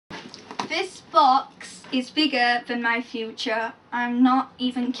This box is bigger than my future. I'm not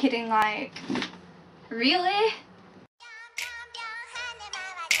even kidding, like, really?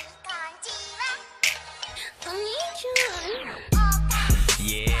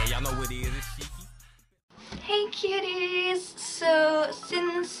 Yeah, y'all know what it is. Hey cuties! So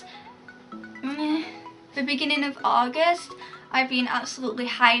since the beginning of August, I've been absolutely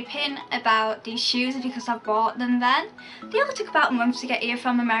hyping about these shoes because I bought them then. They only took about a month to get here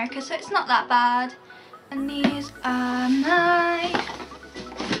from America, so it's not that bad. And these are my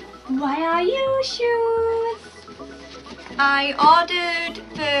YRU shoes. I ordered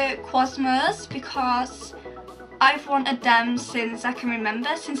the QOZMOs because I've wanted them since I can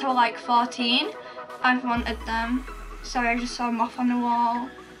remember, since I was like 14. I've wanted them. Sorry, I just saw them off on the wall,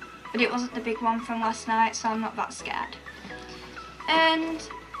 but it wasn't the big one from last night, so I'm not that scared. And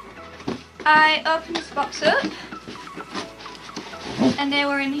I opened this box up and they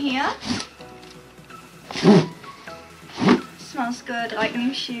were in here. Smells good, like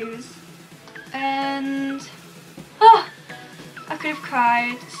new shoes. And oh, I could have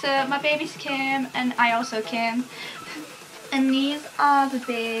cried. So my babies came and I also came. And these are the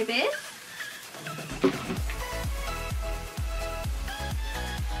babies.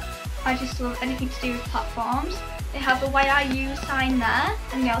 I just love anything to do with platforms. They have the YRU sign there,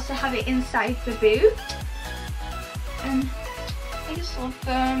 and they also have it inside the boot. And I just love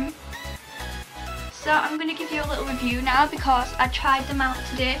them. So I'm going to give you a little review now because I tried them out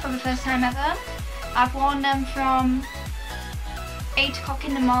today for the first time ever. I've worn them from 8 o'clock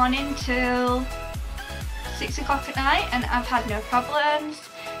in the morning till 6 o'clock at night and I've had no problems.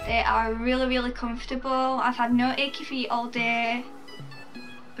 They are really, really comfortable. I've had no achy feet all day.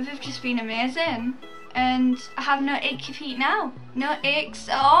 They've just been amazing. And I have no achy feet now. No aches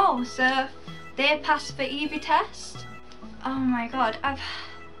at all. So they passed the Evie test. Oh my god,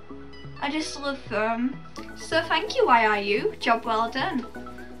 I just love them. So thank you YRU, job well done.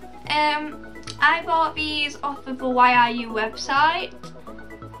 I bought these off of the YRU website.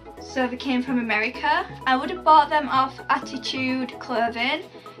 So they came from America. I would have bought them off Attitude Clothing,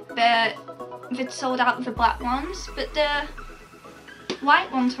 but they'd sold out of the black ones. But the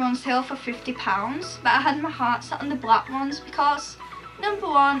white ones were on sale for £50, but I had my heart set on the black ones because number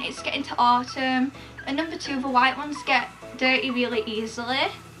one, it's getting to autumn, and number two, the white ones get dirty really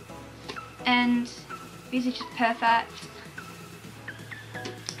easily, and these are just perfect.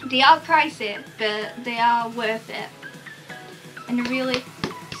 They are pricey, but they are worth it, and they're really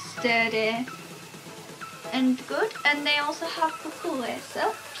sturdy and good, and they also have buckle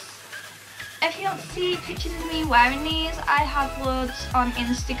lace-ups. If you don't see pictures of me wearing these, I have loads on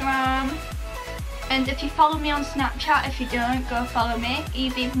Instagram. And if you follow me on Snapchat, if you don't, go follow me,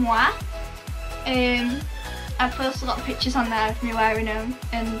 evieejpg. I post a lot of pictures on there of me wearing them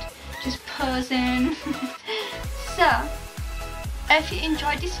and just posing. So, if you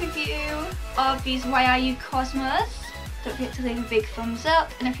enjoyed this review of these YRU QOZMOs, don't forget to leave a big thumbs up.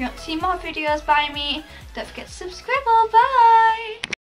 And if you want to see more videos by me, don't forget to subscribe. Bye!